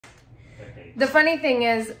The funny thing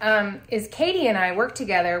is Katie and I worked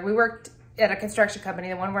together. We worked at a construction company,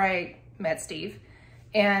 the one where I met Steve.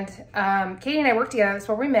 And Katie and I worked together. That's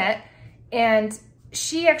where we met. And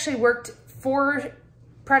she actually worked for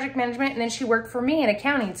project management, and then she worked for me in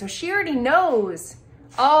accounting. So she already knows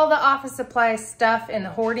all the office supply stuff and the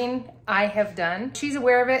hoarding I have done. She's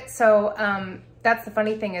aware of it. So that's the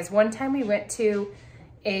funny thing is one time we went to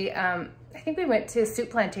I think we went to a soup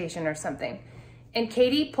plantation or something. And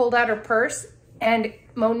Katie pulled out her purse, and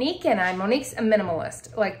Monique's a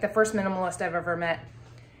minimalist, like the first minimalist I've ever met.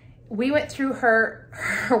 We went through her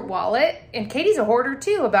wallet, and Katie's a hoarder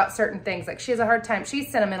too about certain things. Like she has a hard time,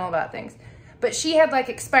 she's sentimental about things. But she had like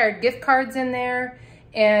expired gift cards in there,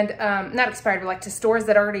 and not expired, but like to stores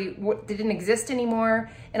that didn't exist anymore,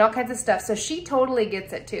 and all kinds of stuff. So she totally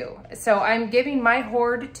gets it too. So I'm giving my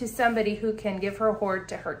hoard to somebody who can give her hoard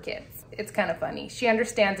to her kids. It's kind of funny. She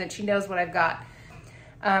understands it, she knows what I've got.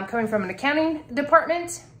 Coming from an accounting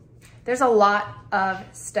department, there's a lot of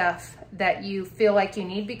stuff that you feel like you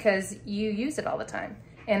need because you use it all the time.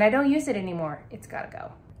 And I don't use it anymore. It's gotta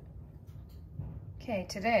go. Okay,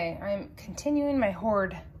 today I'm continuing my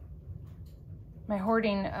hoarding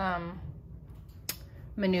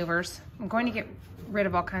maneuvers. I'm going to get rid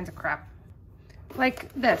of all kinds of crap.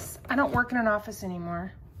 Like this, I don't work in an office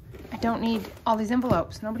anymore. I don't need all these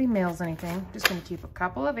envelopes. Nobody mails anything. I'm just gonna keep a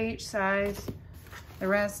couple of each size. The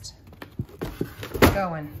rest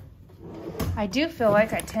going. I do feel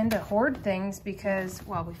like I tend to hoard things because,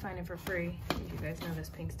 well, we find them for free. You guys know this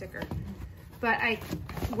pink sticker. But I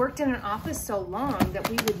worked in an office so long that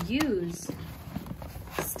we would use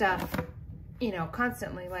stuff, you know,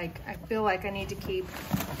 constantly. Like, I feel like I need to keep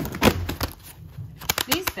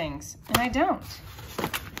these things, and I don't.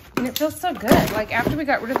 And it feels so good. Like, after we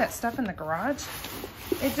got rid of that stuff in the garage,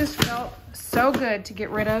 it just felt so good to get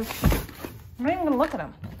rid of. I'm not even gonna look at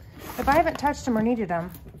them. If I haven't touched them or needed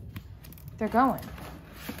them, they're going.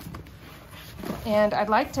 And I'd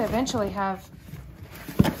like to eventually have,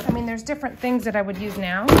 I mean, there's different things that I would use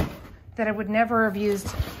now that I would never have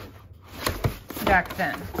used back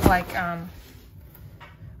then. Like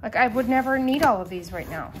I would never need all of these right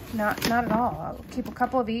now. Not at all. I'll keep a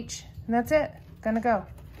couple of each, and that's it. Gonna go.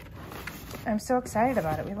 I'm so excited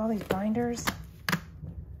about it. We have all these binders,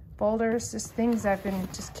 folders, just things I've been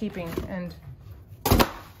just keeping, and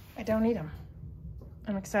I don't need them.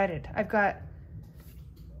 I'm excited. I've got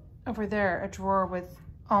over there a drawer with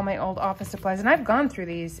all my old office supplies, and I've gone through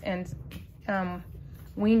these and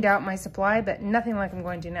weaned out my supply, but nothing like I'm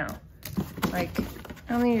going to now. Like,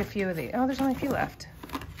 I only need a few of these. Oh, there's only a few left.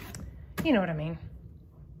 You know what I mean.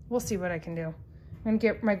 We'll see what I can do.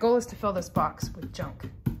 My goal is to fill this box with junk.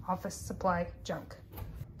 Office supply junk.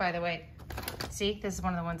 By the way, see, this is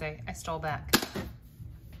one of the ones I stole back.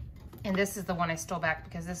 And this is the one I stole back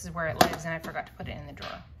because this is where it lives and I forgot to put it in the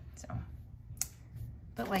drawer. So,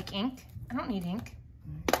 but like ink, I don't need ink.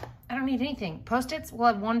 I don't need anything. Post-its, we'll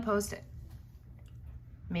have one Post-it.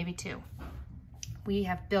 Maybe two. We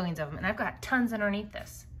have billions of them, and I've got tons underneath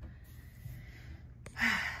this.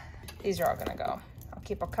 These are all gonna go. I'll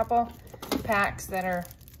keep a couple packs that are,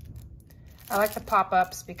 I like the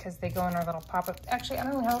pop-ups because they go in our little pop-up. Actually, I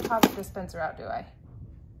don't even have a pop-up dispenser out, do I?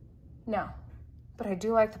 No, but I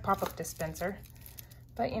do like the pop-up dispenser.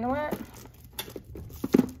 But you know what?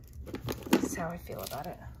 This is how I feel about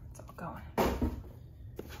it. It's all going.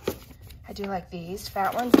 I do like these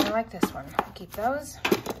fat ones, and I like this one. I'll keep those.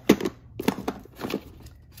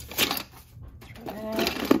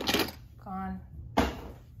 Gone.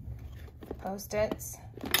 Post-its.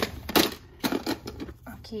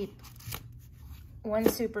 I'll keep one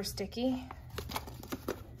super sticky.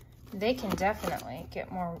 They can definitely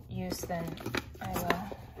get more use than I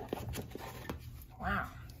will. Wow,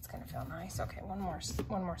 it's gonna feel nice. Okay, one more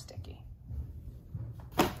sticky.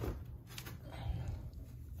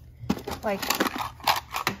 Like,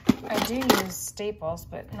 I do use staples,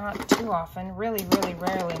 but not too often. Really, really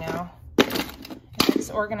rarely now. If I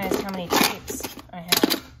just organize how many tapes I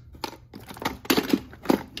have.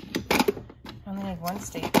 I only need one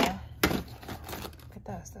staple. Look at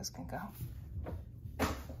those. Those can go.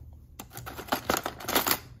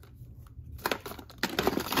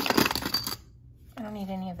 I don't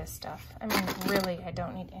need any of this stuff. I mean, really, I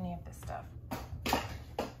don't need any of this stuff.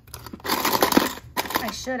 I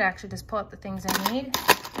should actually just pull up the things I need,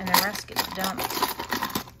 and the rest gets dumped.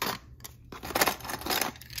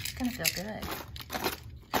 It's gonna feel good.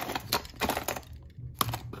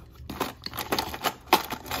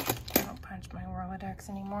 I don't punch my Rolodex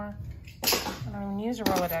anymore. I don't even use a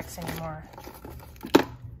Rolodex anymore.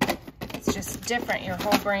 It's just different. Your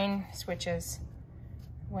whole brain switches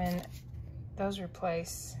when those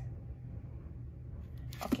replace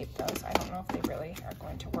I'll keep those. I don't know if they really are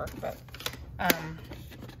going to work, but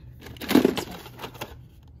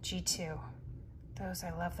G2. Those,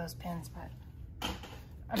 I love those pins, but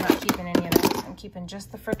I'm not keeping any of those. I'm keeping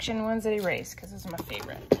just the friction ones that erase because those are my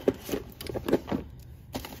favorite.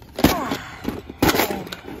 Okay.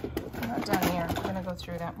 I'm not done here. I'm gonna go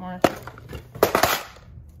through that more.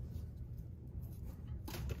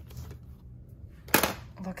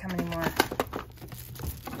 Look how many more.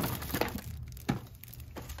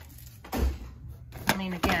 I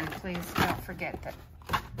mean, again, please don't forget that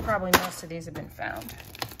probably most of these have been found.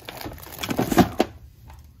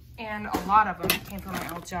 And a lot of them came from my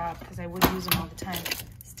old job because I would use them all the time.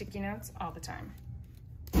 Sticky notes all the time.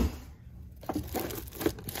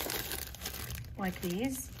 Like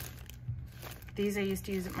these. These I used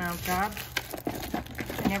to use at my old job.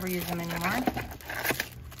 I never use them anymore.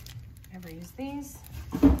 Never use these.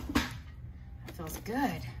 That feels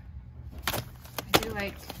good. I do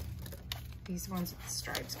like these ones with the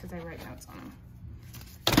stripes because I write notes on them.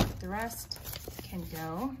 But the rest can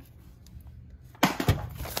go.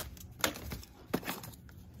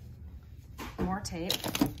 More tape.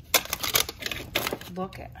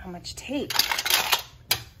 Look at how much tape.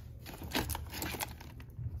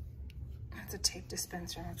 That's a tape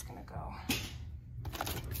dispenser. That's gonna go.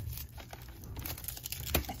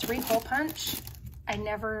 A 3-hole punch. I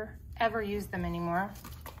never ever use them anymore.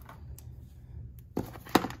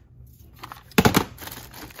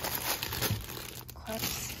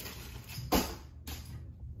 Clips.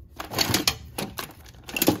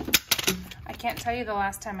 I can't tell you the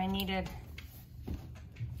last time I needed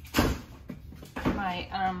my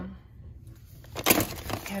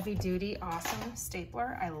heavy duty awesome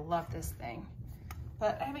stapler. I love this thing,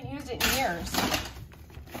 but I haven't used it in years.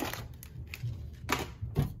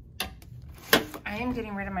 I am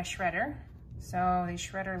getting rid of my shredder, so these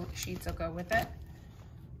shredder sheets will go with it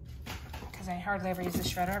because I hardly ever use the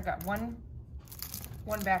shredder. I've got one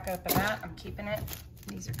backup of that. I'm keeping it.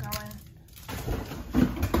 These are going.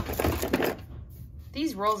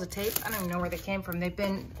 These rolls of tape, I don't even know where they came from. They've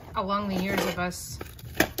been along the years of us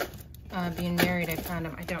being married. I found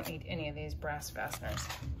them. I don't need any of these brass fasteners.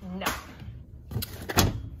 No.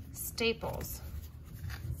 Staples.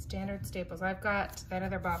 Standard staples. I've got that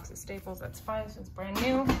other box of staples. That's fine. So it's brand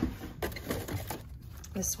new.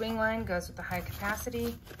 The swing line goes with the high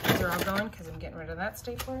capacity. These are all going because I'm getting rid of that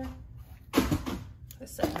stapler.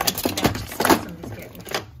 This somebody's getting.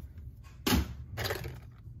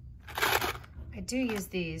 I do use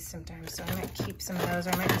these sometimes, so I might keep some of those,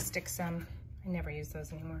 or I might stick some. I never use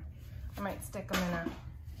those anymore. I might stick them in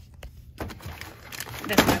a,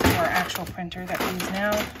 this is our actual printer that we use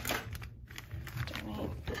now.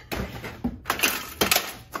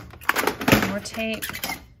 More tape.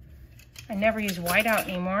 I never use whiteout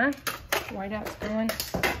anymore. Whiteout's going.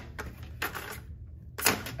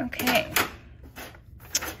 Okay.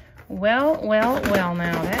 Well,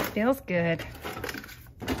 now that feels good.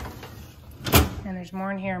 And there's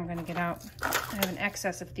more in here I'm gonna get out. I have an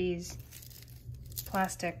excess of these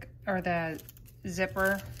plastic, or the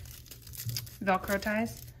zipper Velcro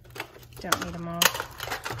ties. Don't need them all.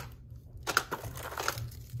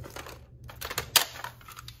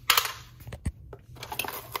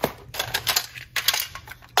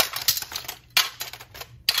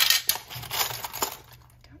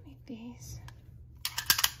 Don't need these.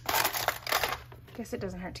 I guess it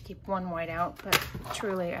doesn't hurt to keep one white out, but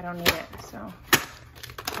truly I don't need it, so I'm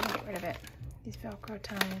gonna get rid of it. These Velcro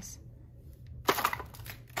ties.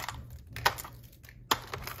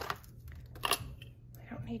 I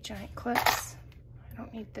don't need giant clips. I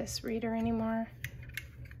don't need this reader anymore.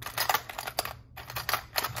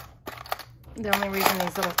 The only reason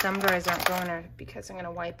these little thumb drives aren't going are because I'm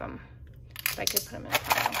gonna wipe them. If I could put them in a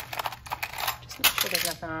pile. Just make sure there's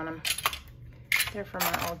nothing on them. They're from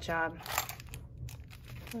my old job.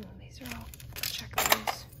 Ooh, these are all, check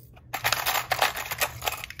those.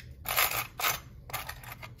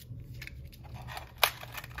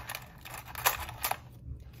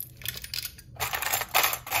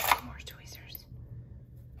 More tweezers.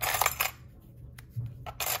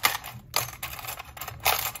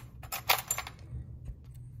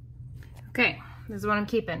 Okay, this is what I'm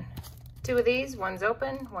keeping. 2 of these, one's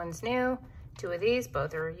open, one's new. 2 of these,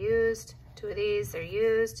 both are used. 2 of these, they're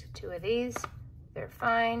used. 2 of these, they're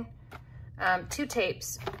fine. 2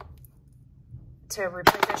 tapes to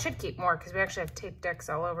replace. I should keep more because we actually have tape decks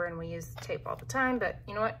all over and we use tape all the time, but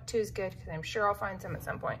you know what? 2 is good because I'm sure I'll find some at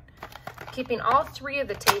some point. Keeping all 3 of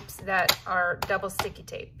the tapes that are double sticky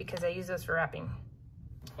tape because I use those for wrapping.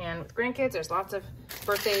 And with grandkids, there's lots of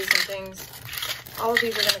birthdays and things. All of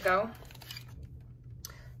these are gonna go.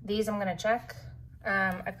 These I'm gonna check.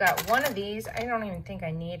 I've got one of these. I don't even think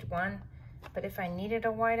I need one, but if I needed a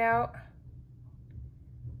whiteout,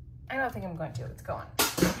 I don't think I'm going to. Let's go on.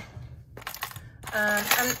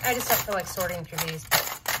 I just don't feel like sorting through these,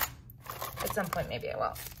 but at some point maybe I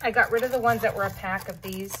will. I got rid of the ones that were a pack of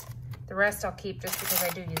these. The rest I'll keep just because I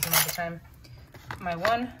do use them all the time. My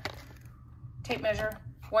one tape measure,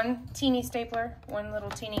 one teeny stapler, one little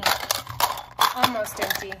teeny, almost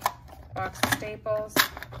empty box of staples.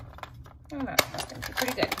 Oh, not almost empty,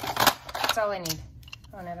 pretty good. That's all I need.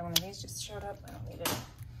 Oh, another one of these just showed up. I don't need it.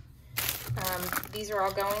 These are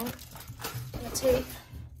all going in the tape.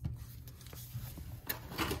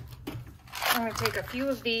 I'm going to take a few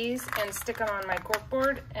of these and stick them on my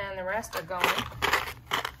corkboard, and the rest are going.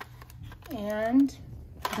 And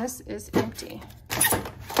this is empty.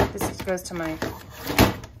 This just goes to my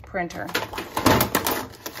printer.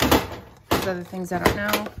 There's other things I don't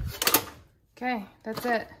know. Okay, that's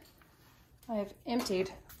it. I've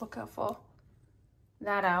emptied, look how full,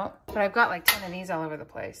 that out. But I've got like 10 of these all over the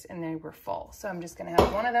place, and they were full. So I'm just going to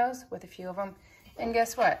have one of those with a few of them. And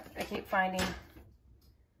guess what? I keep finding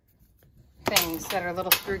things that are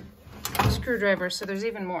little screwdrivers, so there's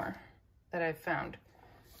even more that I've found.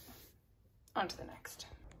 On to the next.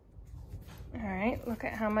 All right, look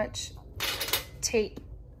at how much tape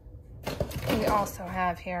we also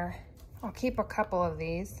have here. I'll keep a couple of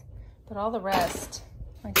these, but all the rest,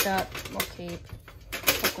 like that, we'll keep.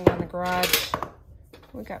 Something on the garage.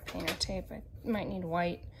 We got painter tape. I might need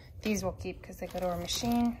white. These we'll keep because they go to our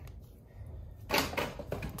machine.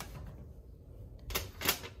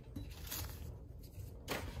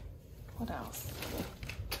 What else?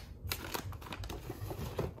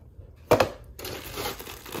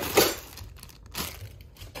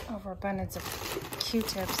 Overabundance of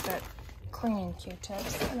Q-tips, that cleaning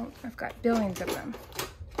Q-tips. I've got billions of them.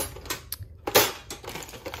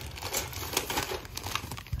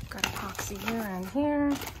 I've got epoxy here and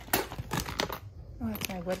here. Oh, that's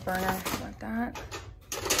my wood burner. I want that.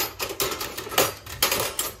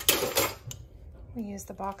 We use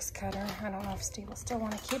the box cutter. I don't know if Steve will still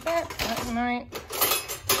want to keep it, but he might.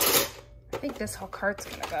 I think this whole cart's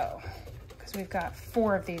gonna go because we've got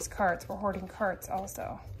 4 of these carts. We're hoarding carts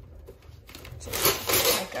also.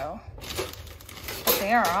 Just go. But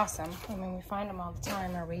they are awesome. I mean, we find them all the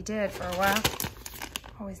time, or we did for a while.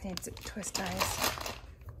 Always needs twist ties.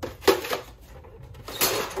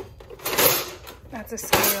 That's a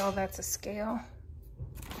scale. That's a scale.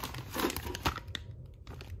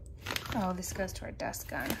 Oh, this goes to our dust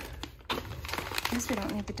gun. I guess we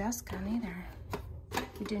don't need the dust gun either.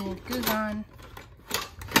 We do need glue gun.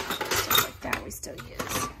 Stuff like that we still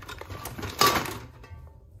use.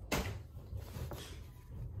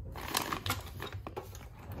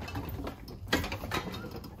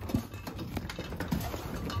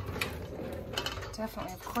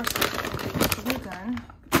 Definitely, of course, we get a glue gun.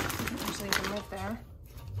 Doesn't usually even live there.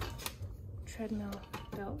 Treadmill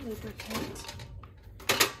belt lubricant.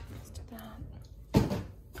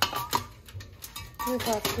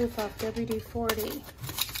 Goof off, WD-40.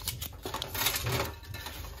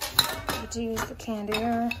 We do use the canned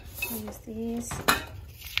air. We use these.